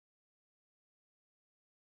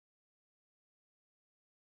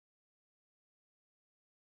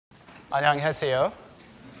안녕하세요.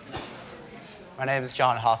 My name is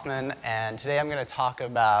Jon Hoffman, and today I'm going to talk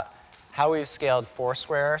about how we've scaled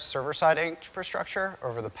Foursquare server-side infrastructure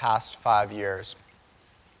over the past 5 years.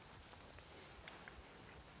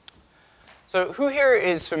 So who here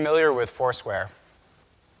is familiar with Foursquare?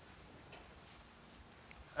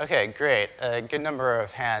 Okay, great. A good number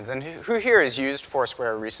of hands. And who here has used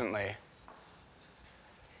Foursquare recently?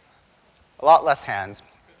 A lot less hands.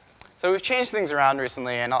 So we've changed things around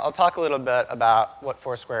recently, and I'll talk a little bit about what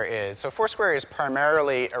Foursquare is. So Foursquare is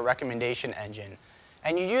primarily a recommendation engine,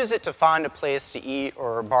 and you use it to find a place to eat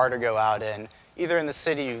or a bar to go out in, either in the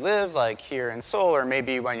city you live, like here in Seoul, or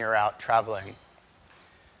maybe when you're out traveling.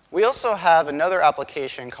 We also have another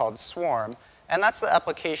application called Swarm, and that's the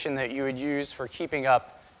application that you would use for keeping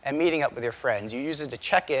up and meeting up with your friends. You use it to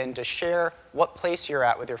check in, to share what place you're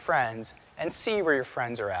at with your friends, and see where your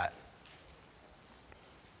friends are at.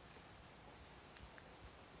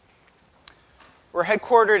 We're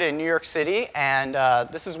headquartered in New York City, and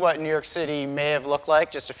this is what New York City may have looked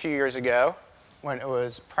like just a few years ago, when it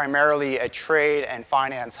was primarily a trade and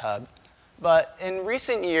finance hub. But in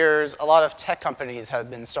recent years, a lot of tech companies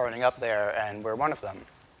have been starting up there, and we're one of them.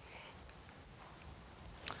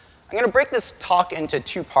 I'm going to break this talk into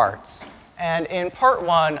 2 parts. And in part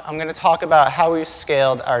 1, I'm going to talk about how we've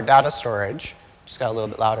scaled our data storage. Just got a little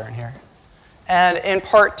bit louder in here. And in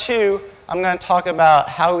part 2, I'm going to talk about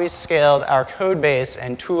how we scaled our code base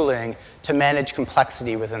and tooling to manage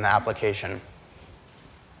complexity within the application.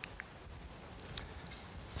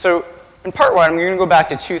 So in part 1, I'm going to go back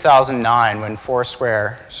to 2009 when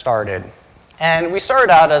Foursquare started. And we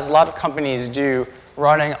started out, as a lot of companies do,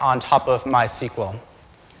 running on top of MySQL.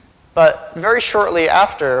 But very shortly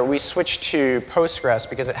after, we switched to Postgres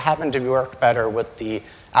because it happened to work better with the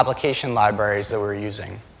application libraries that we were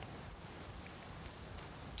using.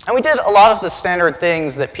 And we did a lot of the standard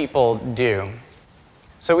things that people do.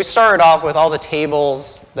 So we started off with all the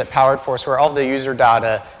tables that powered Foursquare, all the user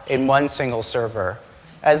data in one single server.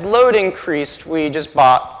 As load increased, we just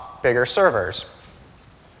bought bigger servers.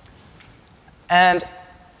 And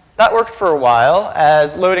that worked for a while.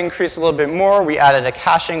 As load increased a little bit more, we added a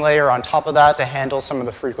caching layer on top of that to handle some of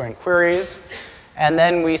the frequent queries. And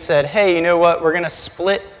then we said, hey, you know what? We're going to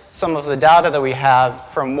split some of the data that we have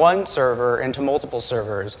from one server into multiple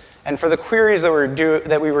servers. And for the queries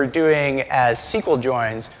that we were doing as SQL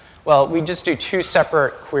joins, well, we just do 2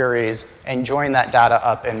 separate queries and join that data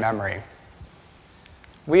up in memory.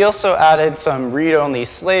 We also added some read-only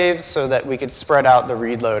slaves so that we could spread out the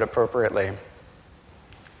read load appropriately.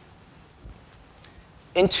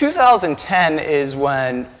 In 2010 is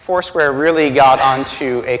when Foursquare really got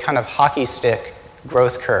onto a kind of hockey stick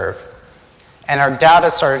growth curve. And our data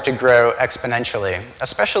started to grow exponentially,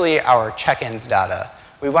 especially our check-ins data.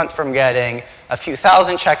 We went from getting a few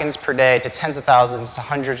thousand check-ins per day to tens of thousands, to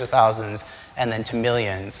hundreds of thousands, and then to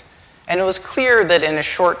millions. And it was clear that in a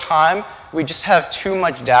short time, we just have too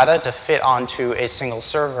much data to fit onto a single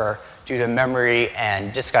server due to memory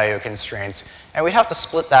and disk I/O constraints. And we'd have to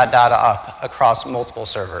split that data up across multiple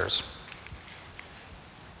servers.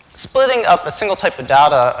 Splitting up a single type of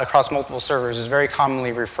data across multiple servers is very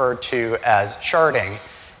commonly referred to as sharding.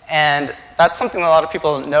 And that's something that a lot of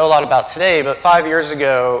people know a lot about today, but 5 years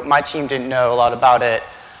ago, my team didn't know a lot about it.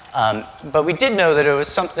 But we did know that it was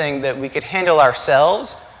something that we could handle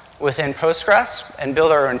ourselves within Postgres and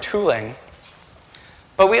build our own tooling.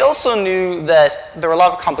 But we also knew that there were a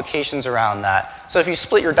lot of complications around that. So if you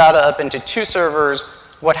split your data up into 2 servers,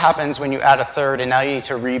 what happens when you add a third and now you need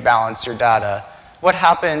to rebalance your data? What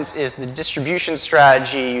happens is the distribution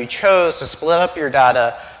strategy you chose to split up your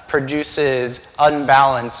data produces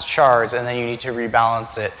unbalanced shards, and then you need to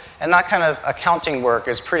rebalance it. And that kind of accounting work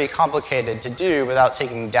is pretty complicated to do without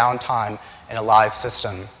taking downtime in a live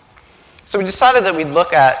system. So we decided that we'd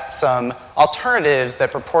look at some alternatives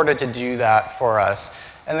that purported to do that for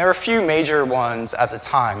us. And there were a few major ones at the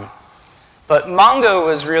time. But Mongo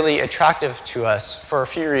was really attractive to us for a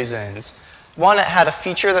few reasons. One, it had a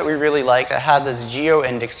feature that we really liked. It had this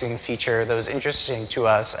geo-indexing feature that was interesting to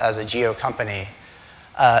us as a geo company.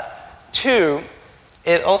 2,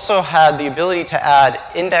 it also had the ability to add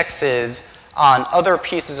indexes on other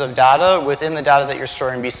pieces of data within the data that you're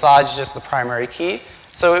storing besides just the primary key.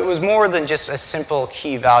 So it was more than just a simple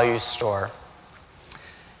key value store.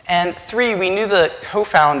 And 3, we knew the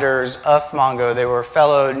co-founders of Mongo. They were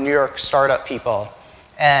fellow New York startup people.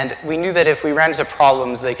 And we knew that if we ran into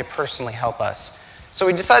problems, they could personally help us. So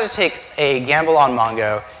we decided to take a gamble on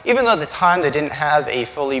Mongo, even though at the time they didn't have a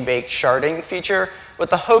fully baked sharding feature,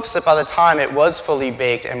 with the hopes that by the time it was fully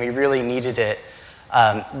baked and we really needed it,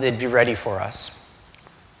 they'd be ready for us.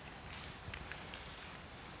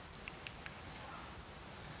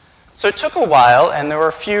 So it took a while, and there were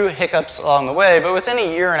a few hiccups along the way, but within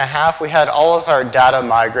a year and a half, we had all of our data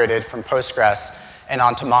migrated from Postgres and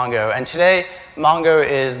onto Mongo. And today, Mongo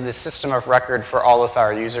is the system of record for all of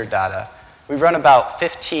our user data. We run about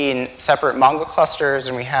 15 separate Mongo clusters,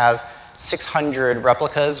 and we have 600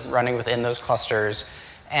 replicas running within those clusters.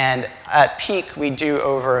 And at peak, we do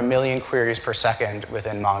over 1 million queries per second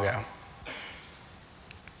within Mongo.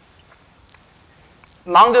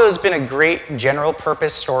 Mongo has been a great general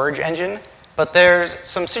purpose storage engine, but there's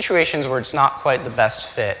some situations where it's not quite the best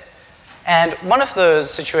fit. And one of those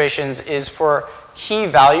situations is for key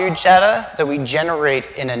value data that we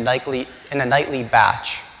generate in a nightly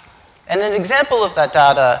batch. And an example of that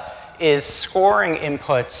data is scoring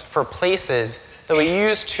inputs for places that we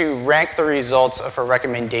use to rank the results of a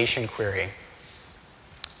recommendation query.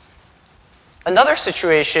 Another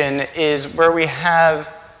situation is where we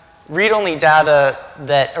have read-only data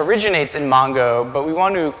that originates in Mongo, but we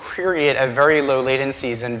want to query it at very low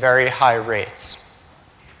latencies and very high rates.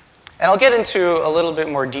 And I'll get into a little bit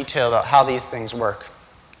more detail about how these things work.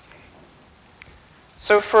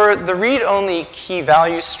 So for the read-only key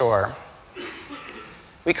value store,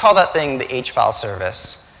 we call that thing the H-file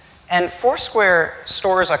service. And Foursquare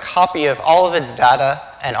stores a copy of all of its data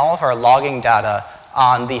and all of our logging data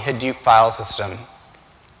on the Hadoop file system.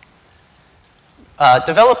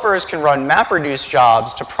 Developers can run MapReduce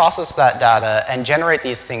jobs to process that data and generate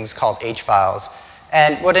these things called H-files.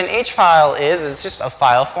 And what an H-file is just a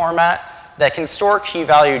file format that can store key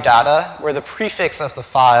value data where the prefix of the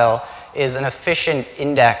file is an efficient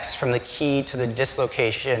index from the key to the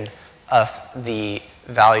dislocation of the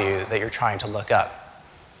value that you're trying to look up.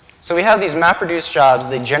 So we have these MapReduce jobs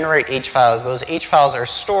that generate H-files. Those H-files are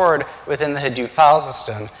stored within the Hadoop file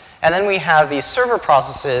system. And then we have these server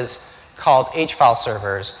processes called H-file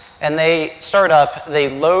servers. And they start up, they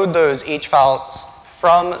load those H-files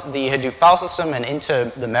from the Hadoop file system and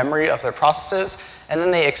into the memory of their processes. And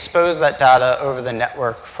then they expose that data over the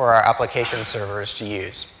network for our application servers to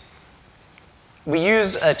use. We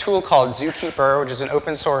use a tool called Zookeeper, which is an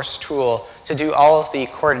open source tool to do all of the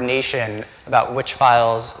coordination about which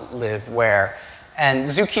files live where. And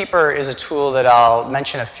Zookeeper is a tool that I'll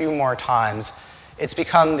mention a few more times. It's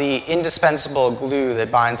become the indispensable glue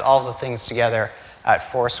that binds all of the things together at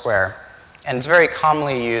Foursquare. And it's very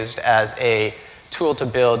commonly used as a tool to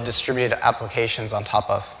build distributed applications on top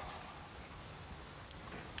of.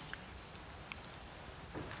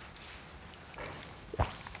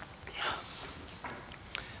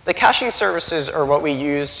 The caching services are what we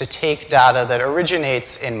use to take data that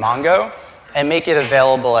originates in Mongo and make it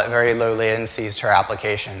available at very low latencies to our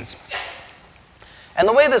applications. And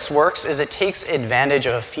the way this works is it takes advantage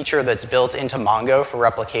of a feature that's built into Mongo for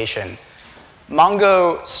replication.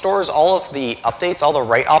 Mongo stores all of the updates, all the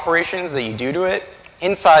write operations that you do to it,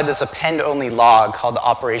 inside this append-only log called the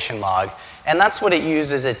operation log. And that's what it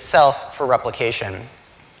uses itself for replication.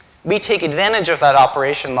 We take advantage of that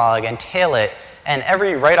operation log and tail it, and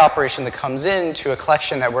every write operation that comes in to a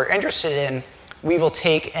collection that we're interested in, we will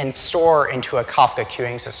take and store into a Kafka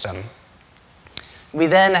queuing system. We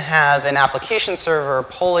then have an application server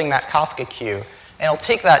polling that Kafka queue, and it'll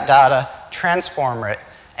take that data, transform it,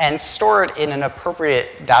 and store it in an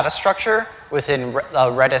appropriate data structure within a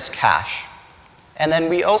Redis cache. And then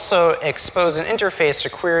we also expose an interface to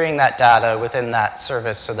querying that data within that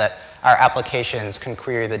service so that our applications can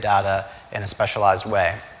query the data in a specialized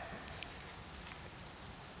way.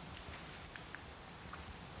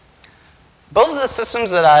 Both of the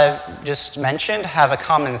systems that I've just mentioned have a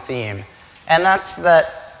common theme, and that's that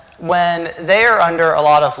when they are under a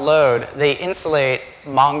lot of load, they insulate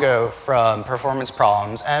Mongo from performance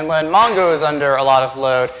problems, and when Mongo is under a lot of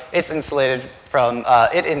load, it's insulated from,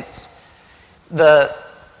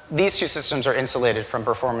 these two systems are insulated from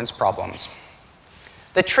performance problems.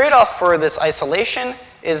 The trade-off for this isolation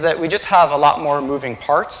is that we just have a lot more moving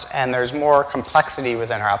parts, and there's more complexity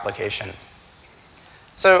within our application.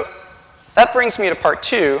 So that brings me to part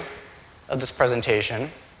 2 of this presentation,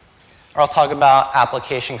 where I'll talk about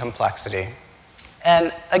application complexity.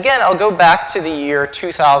 And again, I'll go back to the year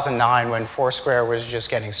 2009 when Foursquare was just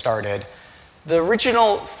getting started. The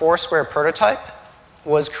original Foursquare prototype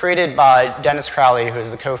was created by Dennis Crowley, who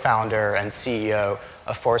is the co-founder and CEO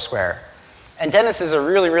of Foursquare. And Dennis is a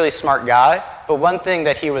really, really smart guy, but one thing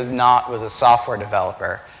that he was not was a software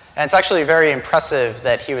developer. And it's actually very impressive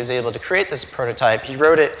that he was able to create this prototype. He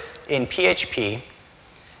wrote it in PHP.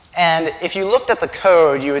 And if you looked at the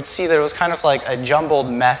code, you would see that it was kind of like a jumbled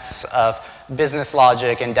mess of business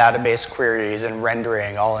logic and database queries and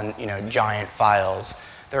rendering all in giant files.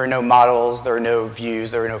 There were no models, there were no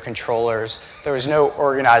views, there were no controllers. There was no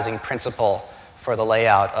organizing principle for the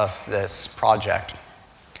layout of this project.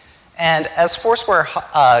 And as Foursquare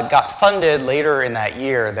got funded later in that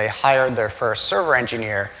year, they hired their first server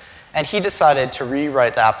engineer, and he decided to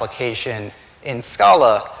rewrite the application in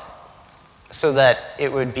Scala so that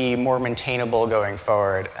it would be more maintainable going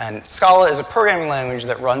forward. And Scala is a programming language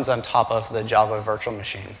that runs on top of the Java virtual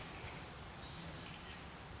machine.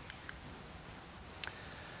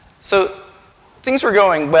 So things were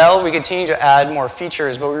going well. We continued to add more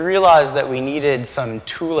features, but we realized that we needed some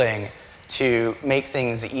tooling to make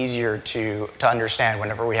things easier to understand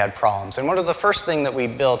whenever we had problems. And one of the first things that we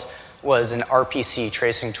built was an RPC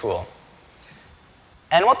tracing tool.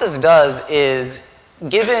 And what this does is,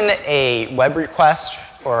 given a web request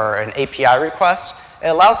or an API request, it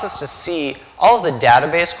allows us to see all of the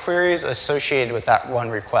database queries associated with that one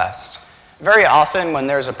request. Very often when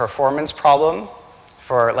there's a performance problem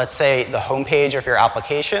for, let's say, the homepage of your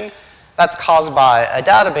application, that's caused by a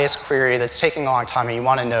database query that's taking a long time and you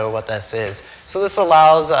want to know what this is. So this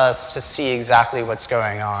allows us to see exactly what's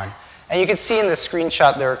going on. And you can see in the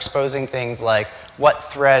screenshot they're exposing things like what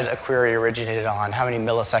thread a query originated on, how many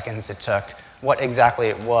milliseconds it took, what exactly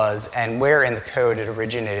it was, and where in the code it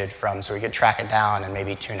originated from so we could track it down and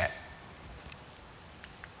maybe tune it.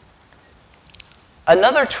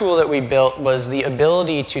 Another tool that we built was the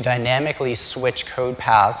ability to dynamically switch code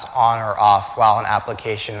paths on or off while an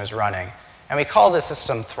application was running. And we call this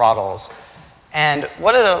system throttles. And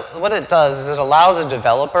what it does is it allows a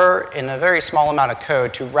developer in a very small amount of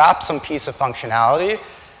code to wrap some piece of functionality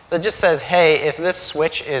that just says, hey, if this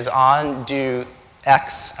switch is on, do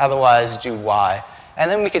X, otherwise do Y. And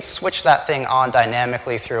then we could switch that thing on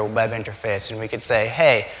dynamically through a web interface, and we could say,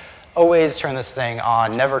 hey, always turn this thing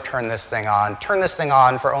on, never turn this thing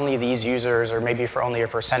on for only these users, or maybe for only a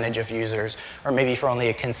percentage of users, or maybe for only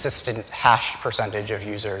a consistent hashed percentage of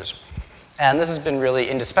users. And this has been really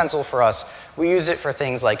indispensable for us. We use it for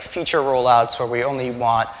things like feature rollouts where we only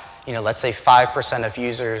want, let's say 5% of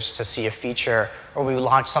users to see a feature, or we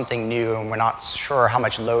launch something new and we're not sure how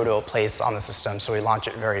much load it will place on the system, so we launch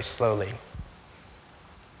it very slowly.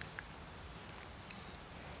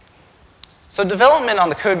 So development on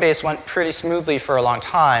the code base went pretty smoothly for a long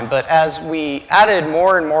time, but as we added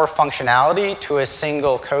more and more functionality to a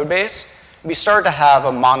single code base, we started to have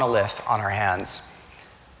a monolith on our hands.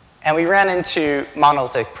 And we ran into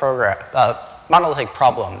monolithic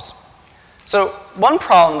problems. So one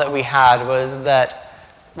problem that we had was that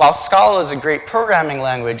while Scala is a great programming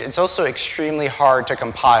language, it's also extremely hard to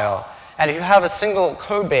compile. And if you have a single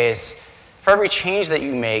code base, for every change that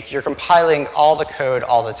you make, you're compiling all the code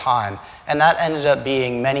all the time. And that ended up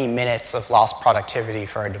being many minutes of lost productivity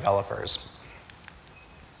for our developers.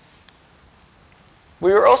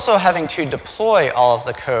 We were also having to deploy all of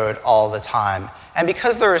the code all the time. And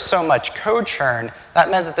because there was so much code churn, that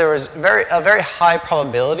meant that there was a very high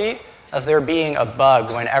probability of there being a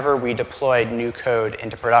bug whenever we deployed new code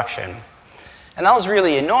into production. And that was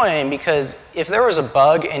really annoying because if there was a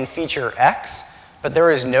bug in feature X, but there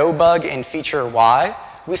was no bug in feature Y,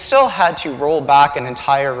 we still had to roll back an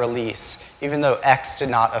entire release, even though X did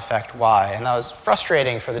not affect Y. And that was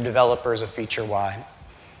frustrating for the developers of feature Y.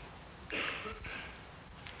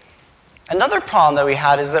 Another problem that we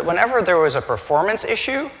had is that whenever there was a performance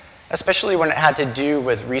issue, especially when it had to do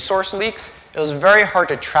with resource leaks, it was very hard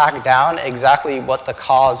to track down exactly what the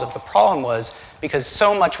cause of the problem was because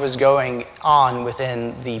so much was going on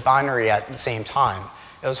within the binary at the same time.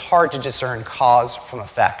 It was hard to discern cause from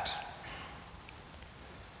effect.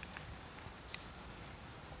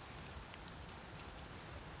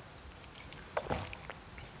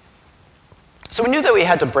 So we knew that we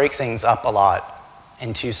had to break things up a lot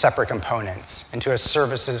into separate components, into a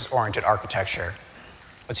services-oriented architecture,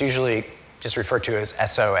 what's usually just referred to as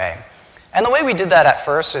SOA. And the way we did that at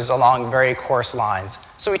first is along very coarse lines.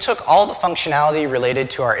 So we took all the functionality related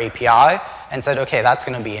to our API and said, okay, that's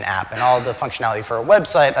going to be an app. And all the functionality for a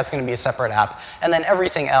website, that's going to be a separate app. And then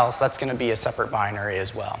everything else, that's going to be a separate binary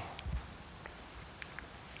as well.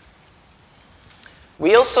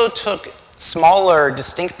 We also took smaller,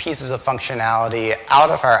 distinct pieces of functionality out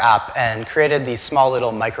of our app and created these small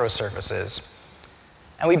little microservices.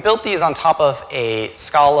 And we built these on top of a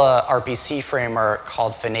Scala RPC framework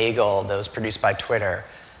called Finagle that was produced by Twitter.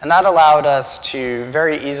 And that allowed us to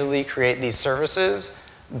very easily create these services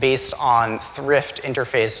based on thrift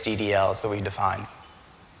interface DDLs that we defined.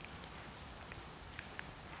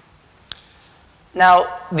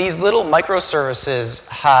 Now, these little microservices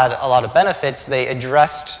had a lot of benefits. They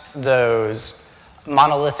addressed those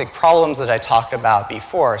monolithic problems that I talked about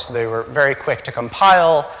before. So they were very quick to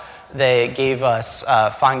compile. They gave us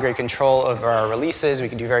fine-grained control over our releases. We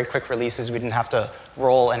could do very quick releases. We didn't have to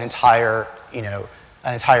roll an entire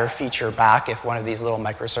an entire feature back if one of these little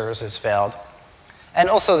microservices failed. And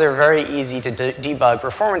also, they're very easy to debug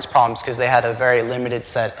performance problems because they had a very limited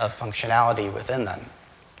set of functionality within them.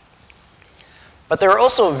 But they were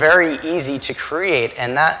also very easy to create,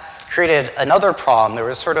 and that created another problem. There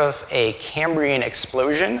was sort of a Cambrian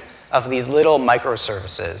explosion of these little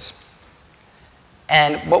microservices.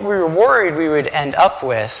 And what we were worried we would end up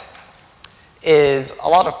with is a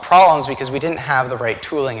lot of problems because we didn't have the right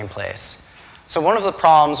tooling in place. So one of the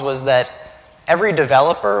problems was that every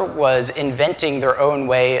developer was inventing their own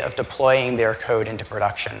way of deploying their code into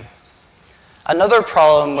production. Another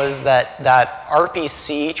problem was that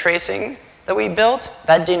RPC tracing that we built,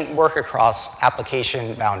 that didn't work across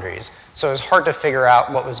application boundaries. So it was hard to figure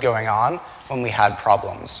out what was going on when we had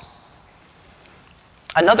problems.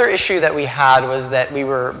 Another issue that we had was that we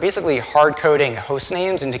were basically hard-coding host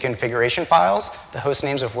names into configuration files, the host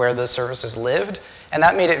names of where those services lived, and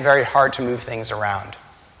that made it very hard to move things around.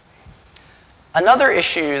 Another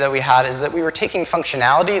issue that we had is that we were taking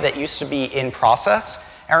functionality that used to be in process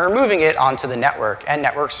and removing it onto the network, and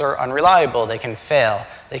networks are unreliable. They can fail,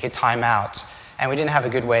 they could time out, and we didn't have a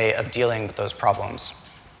good way of dealing with those problems.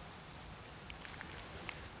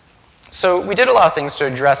 So we did a lot of things to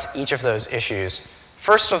address each of those issues.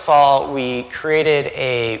 First of all, we created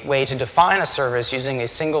a way to define a service using a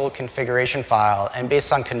single configuration file, and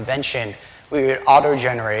based on convention, we would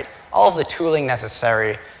auto-generate all of the tooling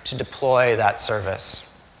necessary to deploy that service.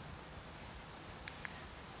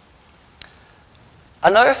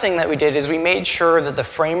 Another thing that we did is we made sure that the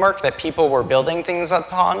framework that people were building things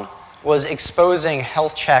upon was exposing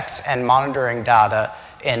health checks and monitoring data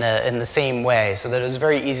in the same way, so that it was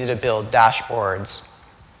very easy to build dashboards.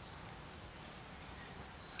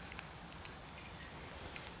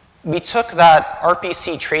 We took that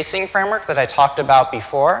RPC tracing framework that I talked about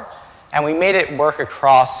before, and we made it work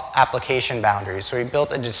across application boundaries. So we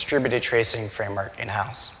built a distributed tracing framework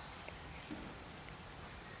in-house.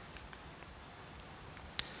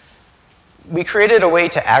 We created a way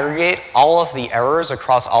to aggregate all of the errors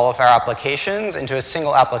across all of our applications into a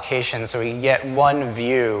single application so we get one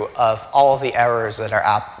view of all of the errors that our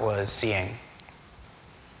app was seeing.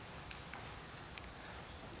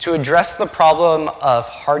 To address the problem of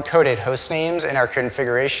hard-coded host names in our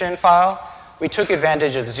configuration file, we took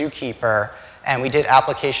advantage of Zookeeper, and we did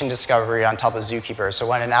application discovery on top of Zookeeper. So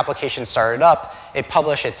when an application started up, it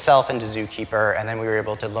published itself into Zookeeper, and then we were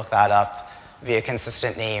able to look that up via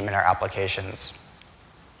consistent name in our applications.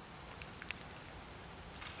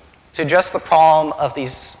 To address the problem of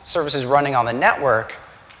these services running on the network,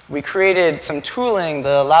 we created some tooling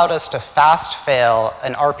that allowed us to fast fail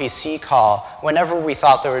an RPC call whenever we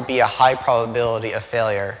thought there would be a high probability of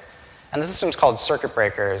failure. And the system's called circuit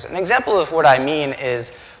breakers. An example of what I mean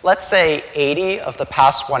is, let's say 80 of the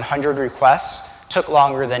past 100 requests took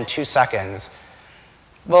longer than 2 seconds.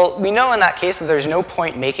 Well, we know in that case that there's no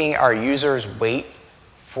point making our users wait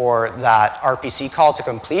for that RPC call to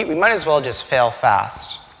complete. We might as well just fail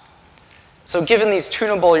fast. So given these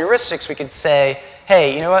tunable heuristics, we could say,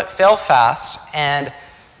 hey, you know what, fail fast and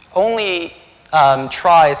only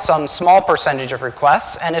try some small percentage of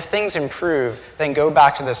requests, and if things improve, then go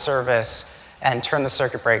back to the service and turn the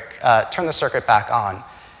circuit back on.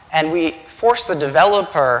 And we force the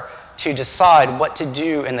developer to decide what to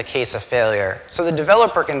do in the case of failure. So the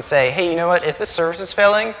developer can say, hey, you know what, if this service is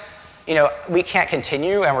failing, we can't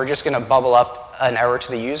continue and we're just going to bubble up an error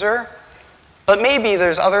to the user. But maybe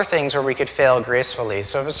there's other things where we could fail gracefully.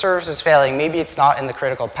 So if a service is failing, maybe it's not in the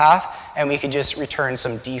critical path, and we could just return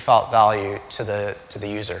some default value to the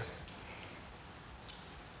user.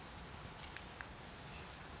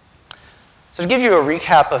 So to give you a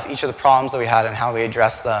recap of each of the problems that we had and how we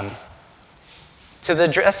addressed them, to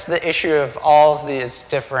address the issue of all of these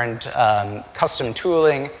different custom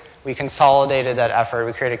tooling, we consolidated that effort.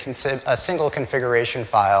 We created a single configuration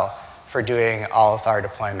file for doing all of our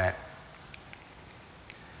deployment.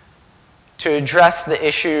 To address the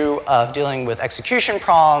issue of dealing with execution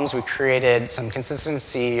problems, we created some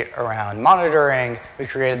consistency around monitoring. We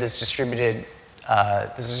created this distributed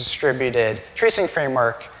tracing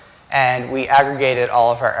framework, and we aggregated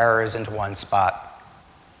all of our errors into one spot.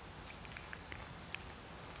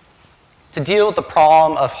 To deal with the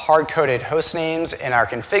problem of hard-coded host names in our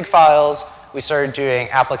config files, we started doing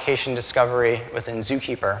application discovery within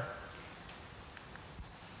Zookeeper.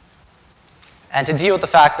 And to deal with the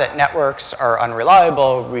fact that networks are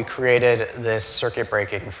unreliable, we created this circuit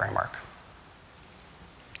breaking framework.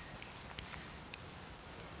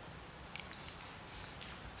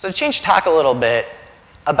 So to change tack a little bit,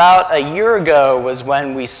 About a year ago was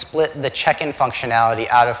when we split the check-in functionality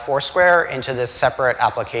out of Foursquare into this separate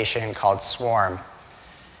application called Swarm.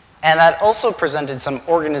 And that also presented some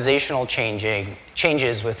organizational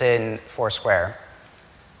changes within Foursquare.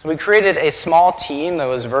 So we created a small team that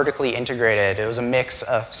was vertically integrated. It was a mix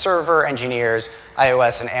of server engineers,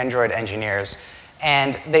 iOS and Android engineers.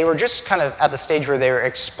 And they were just kind of at the stage where they were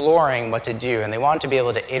exploring what to do, and they wanted to be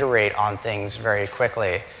able to iterate on things very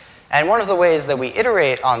quickly. And one of the ways that we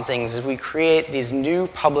iterate on things is we create these new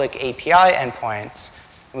public API endpoints,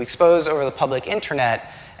 and we expose over the public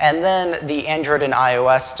internet, and then the Android and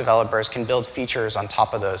iOS developers can build features on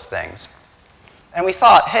top of those things. And we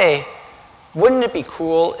thought, hey, wouldn't it be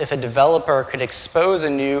cool if a developer could expose a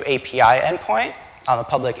new API endpoint on the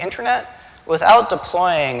public internet without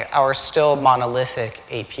deploying our still monolithic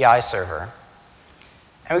API server?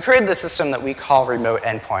 And we created this system that we call remote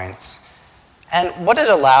endpoints. And what it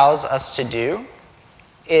allows us to do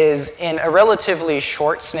is, in a relatively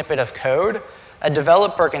short snippet of code, a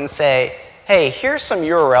developer can say, hey, here's some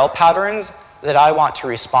URL patterns that I want to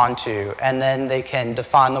respond to, and then they can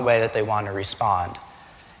define the way that they want to respond.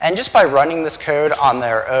 And just by running this code on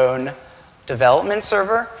their own development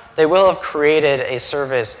server, they will have created a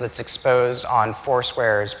service that's exposed on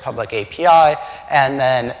Foursquare's public API, and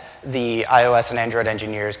then the iOS and Android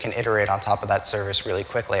engineers can iterate on top of that service really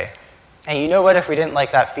quickly. And you know what? If we didn't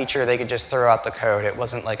like that feature, they could just throw out the code. It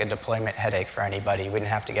wasn't like a deployment headache for anybody. We didn't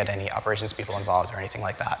have to get any operations people involved or anything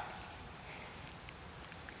like that.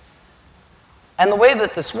 And the way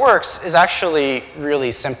that this works is actually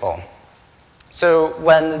really simple. So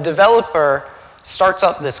when the developer starts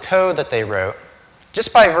up this code that they wrote,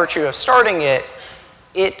 just by virtue of starting it,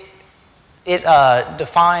 it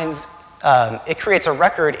creates a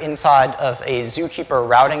record inside of a Zookeeper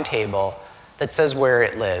routing table that says where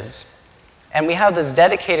it lives. And we have this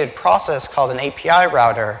dedicated process called an API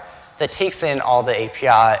router that takes in all of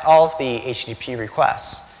the HTTP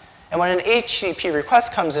requests. And when an HTTP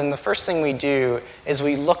request comes in, the first thing we do is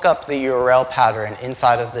we look up the URL pattern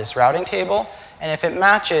inside of this routing table. And if it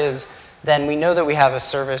matches, then we know that we have a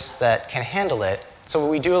service that can handle it. So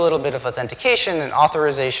we do a little bit of authentication and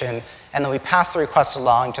authorization, and then we pass the request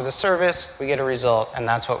along to the service, we get a result, and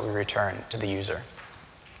that's what we return to the user.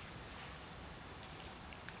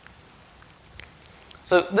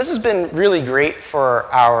 So this has been really great for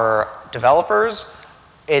our developers.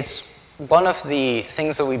 It's one of the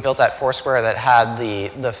things that we built at Foursquare that had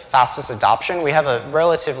the fastest adoption. We have a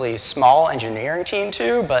relatively small engineering team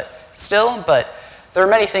too, but there are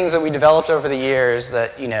many things that we developed over the years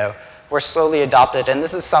that, were slowly adopted. And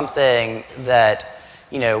this is something that,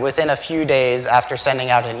 within a few days after sending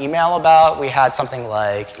out an email about, we had something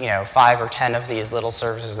like, 5 or 10 of these little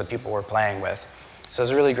services that people were playing with. So it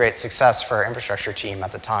was a really great success for our infrastructure team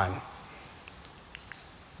at the time.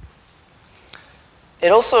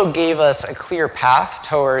 It also gave us a clear path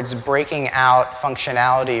towards breaking out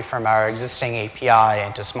functionality from our existing API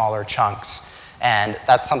into smaller chunks. And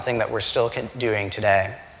that's something that we're still doing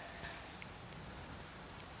today.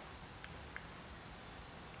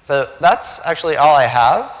 So that's actually all I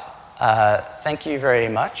have. Thank you very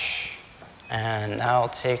much. And now I'll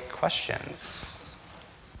take questions.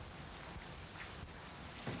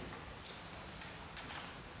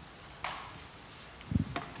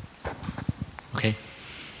 오케이.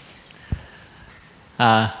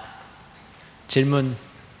 질문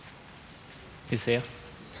있으세요?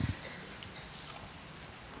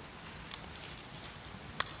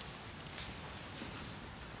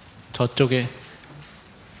 저쪽에.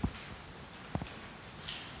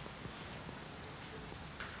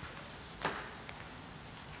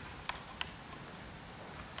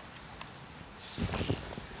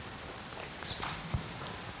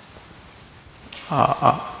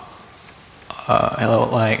 Hello,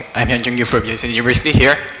 I'm Hyun Jung-Yu from Yonsei University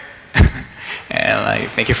here, and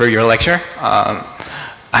thank you for your lecture. I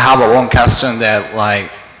have one question that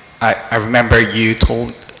I remember you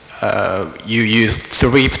told you used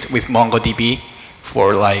Thrift with MongoDB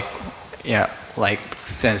for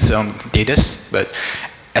send some data, but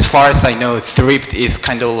as far as I know, Thrift is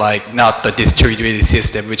kind of not the distributed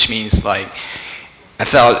system, which means I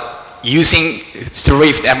thought using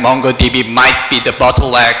Thrift and MongoDB might be the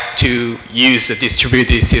bottleneck to use the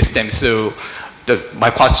distributed system. So my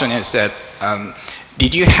question is that,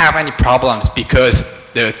 did you have any problems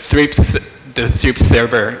because the Thrift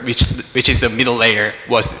server, which is the middle layer,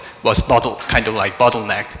 was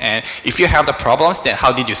bottlenecked? And if you have the problems, then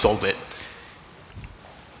how did you solve it?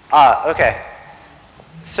 Okay.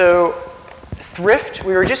 So Thrift,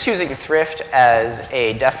 we were just using Thrift as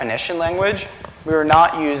a definition language. We were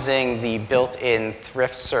not using the built-in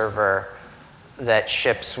Thrift server that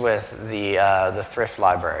ships with the thrift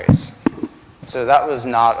libraries. So that was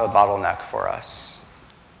not a bottleneck for us.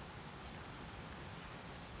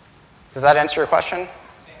 Does that answer your question?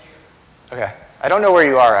 Thank you. Okay. I don't know where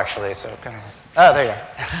you are, actually, so kind of. Oh, there you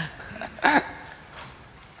are.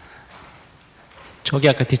 저기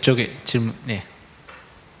아까 뒤쪽에 질문. 네.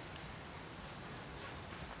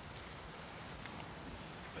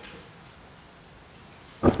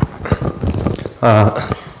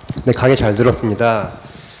 네, 강의 잘 들었습니다.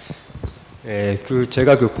 예,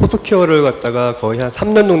 제가 포스퀘어를 갖다가 거의 한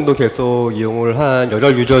 3년 정도 계속 이용을 한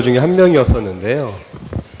열혈 유저 중에 한 명이었었는데요.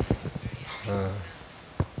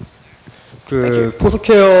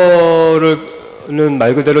 포스퀘어는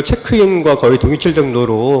말 그대로 체크인과 거의 동일칠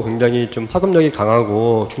정도로 굉장히 좀 파급력이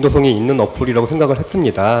강하고 중독성이 있는 어플이라고 생각을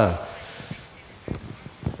했습니다.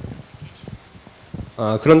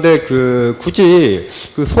 그런데 굳이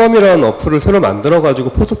수험이라는 어플을 새로 만들어가지고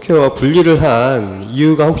포스퀘어와 분리를 한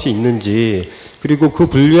이유가 혹시 있는지, 그리고 그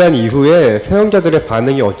분리한 이후에 사용자들의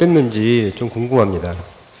반응이 어땠는지 좀 궁금합니다.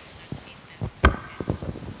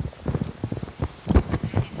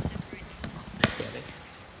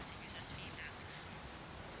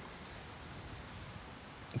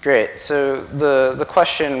 Great. So the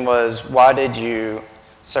question was, why did you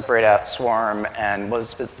separate out Swarm, and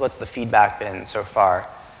what's the feedback been so far?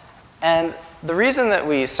 And the reason that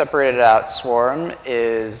we separated out Swarm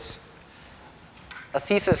is a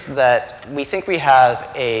thesis that we think we have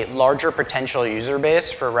a larger potential user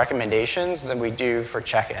base for recommendations than we do for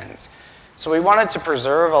check-ins. So we wanted to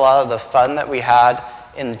preserve a lot of the fun that we had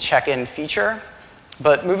in the check-in feature,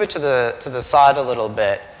 but move it to the side a little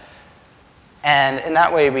bit. And in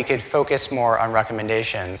that way, we could focus more on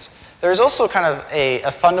recommendations. There's also kind of a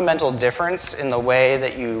fundamental difference in the way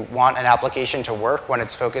that you want an application to work when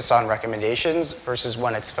it's focused on recommendations versus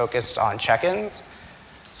when it's focused on check-ins.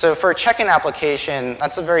 So for a check-in application,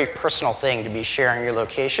 that's a very personal thing to be sharing your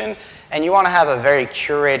location, and you want to have a very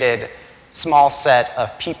curated, small set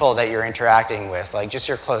of people that you're interacting with, like just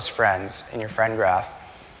your close friends in your friend graph.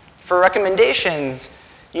 For recommendations,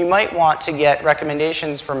 you might want to get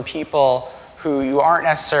recommendations from people who you aren't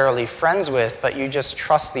necessarily friends with, but you just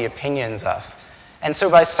trust the opinions of. And so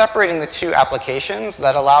by separating the two applications,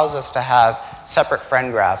 that allows us to have separate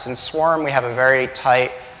friend graphs. In Swarm, we have a very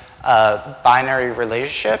tight binary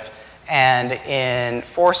relationship, and in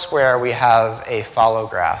Foursquare, we have a follow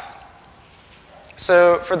graph.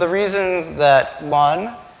 So for the reasons that,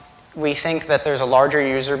 one, we think that there's a larger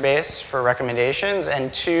user base for recommendations,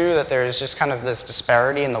 and two, that there's just kind of this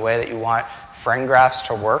disparity in the way that you want friend graphs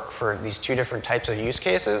to work for these two different types of use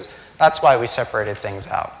cases, that's why we separated things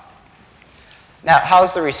out. Now,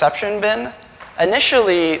 how's the reception been?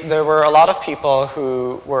 Initially, there were a lot of people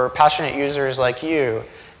who were passionate users like you,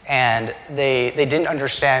 and they didn't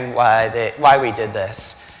understand why we did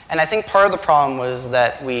this. And I think part of the problem was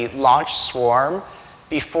that we launched Swarm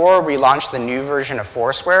before we launched the new version of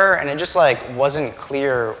Foursquare, and it just wasn't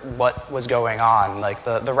clear what was going on. Like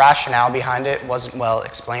the rationale behind it wasn't well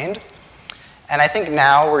explained. And I think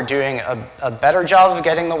now we're doing a better job of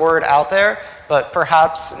getting the word out there, but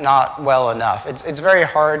perhaps not well enough. It's very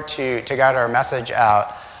hard to get our message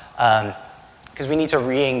out because we need to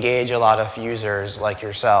re-engage a lot of users like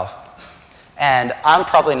yourself. And I'm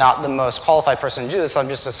probably not the most qualified person to do this. I'm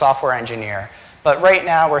just a software engineer. But right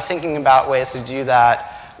now, we're thinking about ways to do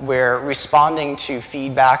that. We're responding to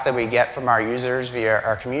feedback that we get from our users via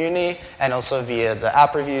our community and also via the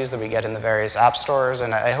app reviews that we get in the various app stores.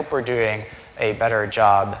 And I hope we're doing a better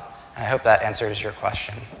job. I hope that answers your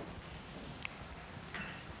question.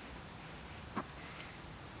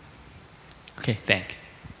 Okay, thank you.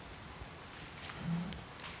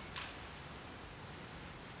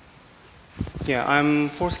 Yeah, I'm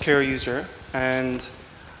Foursquare user, and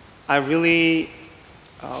I really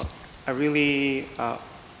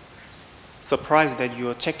surprised that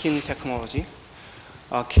your check-in technology.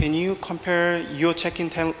 Can you compare your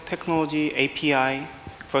check-in technology API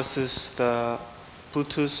versus the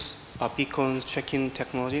Bluetooth beacons check-in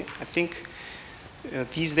technology? I think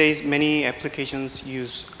these days many applications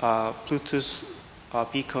use Bluetooth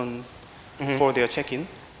beacon for their check-in,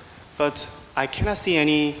 but I cannot see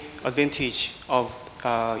any advantage of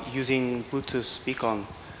using Bluetooth beacon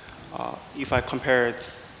if I compare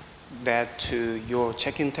that to your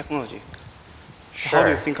check-in technology. Sure. So how do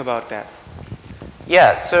you think about that?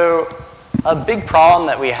 Yeah, so a big problem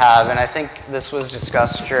that we have, and I think this was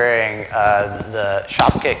discussed during the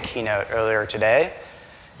ShopKit keynote earlier today,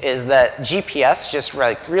 is that GPS just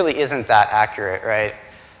really isn't that accurate, right?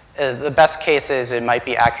 The best case is it might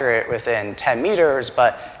be accurate within 10 meters,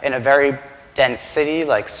 but in a very dense city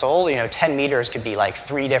like Seoul, 10 meters could be like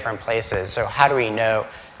 3 different places. So how do we know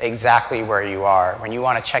exactly where you are? When you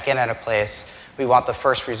want to check in at a place, we want the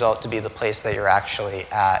first result to be the place that you're actually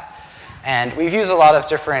at. And we've used a lot of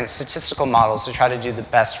different statistical models to try to do the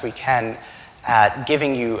best we can at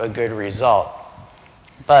giving you a good result.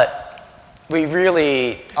 But we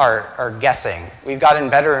really are guessing. We've gotten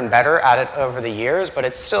better and better at it over the years, but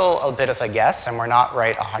it's still a bit of a guess, and we're not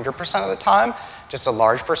right 100% of the time, just a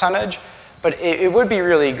large percentage. But it would be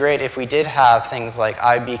really great if we did have things like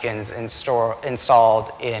iBeacons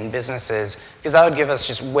installed in businesses, because that would give us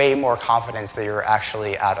just way more confidence that you're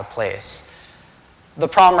actually at a place. The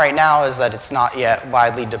problem right now is that it's not yet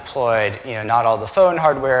widely deployed. Not all the phone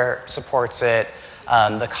hardware supports it.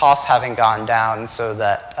 The costs haven't gone down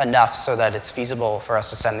enough so that it's feasible for us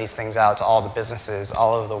to send these things out to all the businesses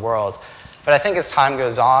all over the world. But I think as time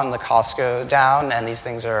goes on, the costs go down and these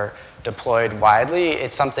things are deployed widely.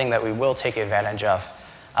 It's something that we will take advantage of.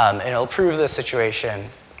 And it'll improve the situation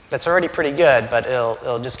that's already pretty good, but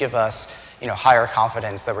it'll just give us higher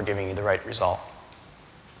confidence that we're giving you the right result.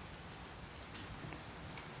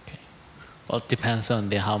 Okay. Well, it depends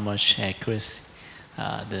on how much accuracy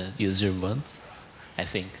the user wants, I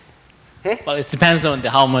think. Well, it depends on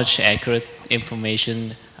how much accurate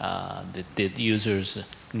information the users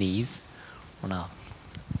needs or not.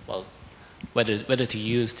 Well, whether to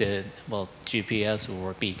use the GPS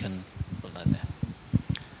or beacon or like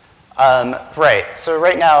that. Right. So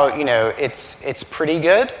right now, it's pretty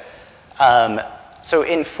good. So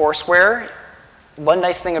in Foursquare, one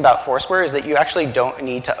nice thing about Foursquare is that you actually don't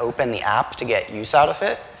need to open the app to get use out of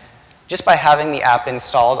it. Just by having the app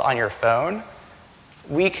installed on your phone,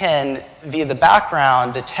 we can, via the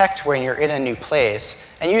background, detect when you're in a new place.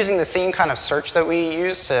 And using the same kind of search that we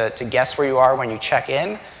use to guess where you are when you check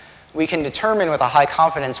in, we can determine with a high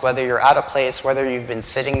confidence whether you're at a place, whether you've been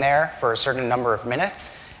sitting there for a certain number of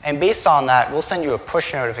minutes. And based on that, we'll send you a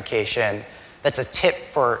push notification that's a tip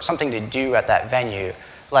for something to do at that venue.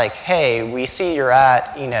 Like, hey, we see you're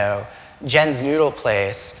at, Jen's Noodle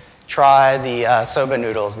Place. Try the soba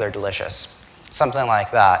noodles, they're delicious. Something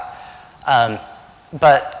like that.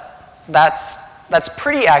 But that's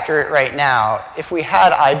pretty accurate right now. If we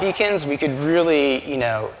had iBeacons, we could really,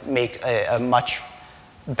 make a much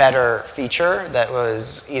better feature that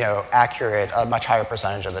was, accurate a much higher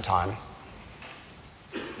percentage of the time.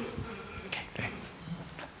 Okay, thanks.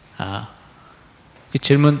 그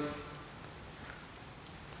질문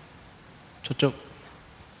저쪽.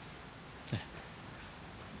 네.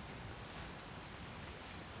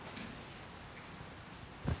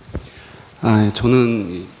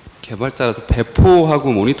 저는 개발자라서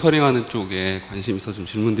배포하고 모니터링하는 쪽에 관심이 있어서 좀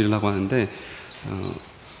질문드리려고 하는데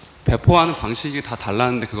배포하는 방식이 다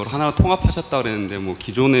달랐는데 그걸 하나로 통합하셨다고 그랬는데 뭐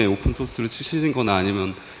기존의 오픈소스를 쓰시는 거나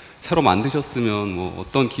아니면 새로 만드셨으면 뭐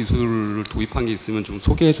어떤 기술을 도입한 게 있으면 좀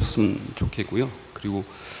소개해 줬으면 좋겠고요. 그리고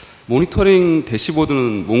모니터링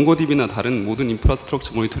대시보드는 몽고DB나 다른 모든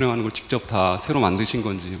인프라스트럭처 모니터링하는 걸 직접 다 새로 만드신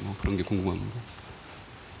건지 뭐 그런 게 궁금합니다.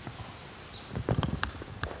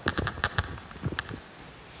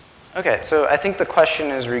 Okay, so I think the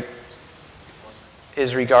question is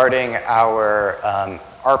regarding our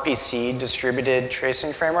RPC distributed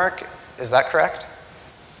tracing framework. Is that correct?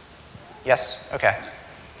 Yes? Okay.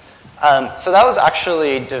 So that was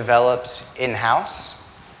actually developed in-house.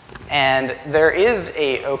 And there is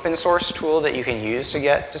an open source tool that you can use to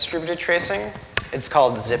get distributed tracing. It's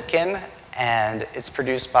called Zipkin, and it's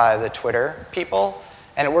produced by the Twitter people.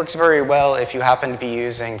 And it works very well if you happen to be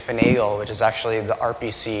using Finagle, which is actually the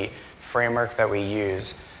RPC framework that we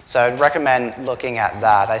use. So I'd recommend looking at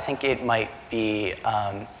that. I think it might be,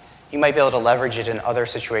 you might be able to leverage it in other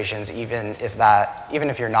situations, even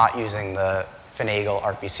if you're not using the Finagle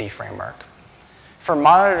RPC framework. For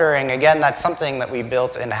monitoring, again, that's something that we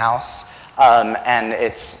built in-house, and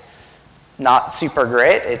it's not super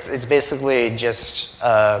great. It's basically just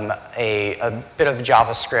a bit of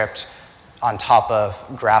JavaScript on top of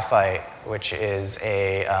Graphite, which is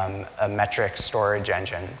a metric storage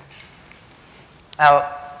engine. Now,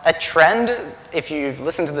 a trend, if you've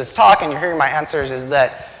listened to this talk and you're hearing my answers, is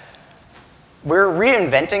that we're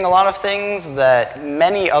reinventing a lot of things that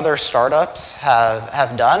many other startups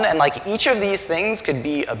have done, and like each of these things could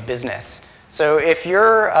be a business. So if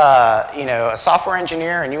you're a software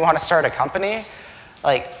engineer and you want to start a company,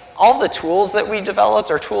 like all the tools that we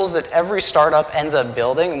developed are tools that every startup ends up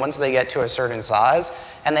building once they get to a certain size,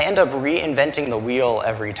 and they end up reinventing the wheel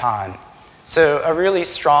every time. So a really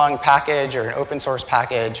strong package or an open source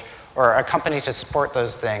package or a company to support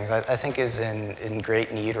those things, I think is in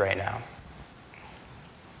great need right now.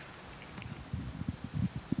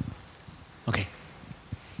 Okay.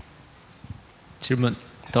 질문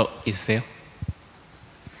더 있으세요?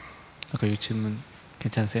 아까 이 질문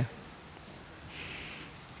괜찮으세요?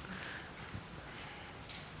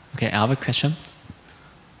 Okay, I have a question.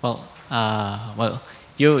 Well,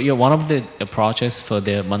 one of the approaches for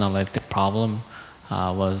the monolithic problem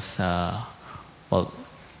was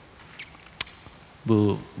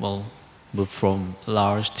move from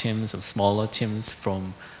large teams or smaller teams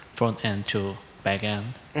from front end to back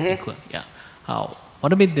end. Yeah. What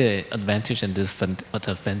would be the advantage and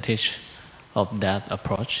disadvantage of that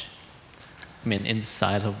approach? I mean,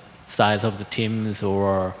 inside of size of the teams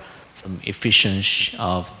or some efficiency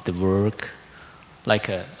of the work, like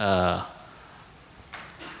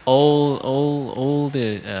all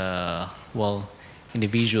the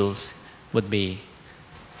individuals would be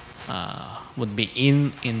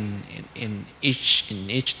in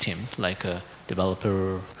each team, like a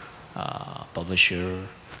developer, publisher,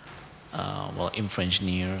 infra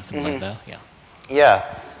engineer, something like that. Yeah.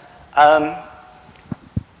 Yeah.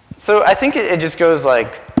 So I think it just goes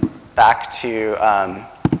like back to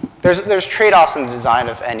there's trade-offs in the design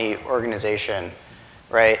of any organization,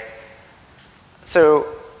 right? So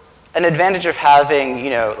an advantage of having,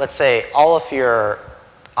 let's say all of your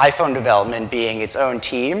iPhone development being its own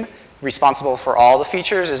team responsible for all the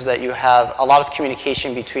features is that you have a lot of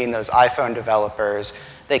communication between those iPhone developers.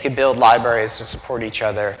 They could build libraries to support each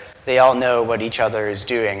other. They all know what each other is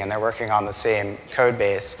doing and they're working on the same code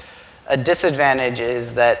base. A disadvantage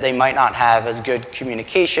is that they might not have as good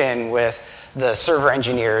communication with the server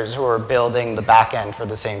engineers who are building the back end for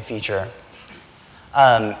the same feature.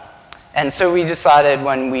 And so we decided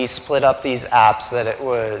when we split up these apps that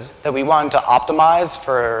we wanted to optimize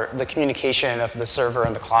for the communication of the server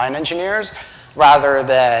and the client engineers rather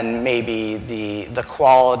than maybe the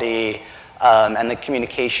quality and the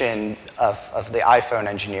communication of the iPhone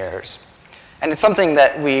engineers. And it's something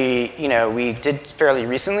that we did fairly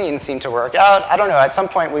recently and seemed to work out. I don't know, at some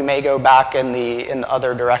point we may go back in the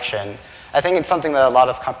other direction. I think it's something that a lot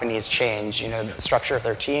of companies change, the structure of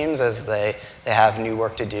their teams as they have new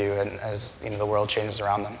work to do and as the world changes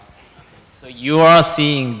around them. So you are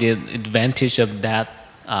seeing the advantage of that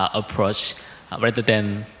approach rather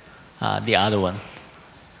than the other one?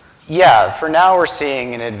 Yeah, for now we're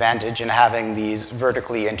seeing an advantage in having these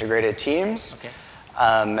vertically integrated teams. Okay.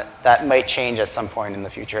 That might change at some point in the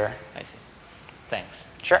future. I see. Thanks.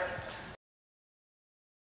 Sure.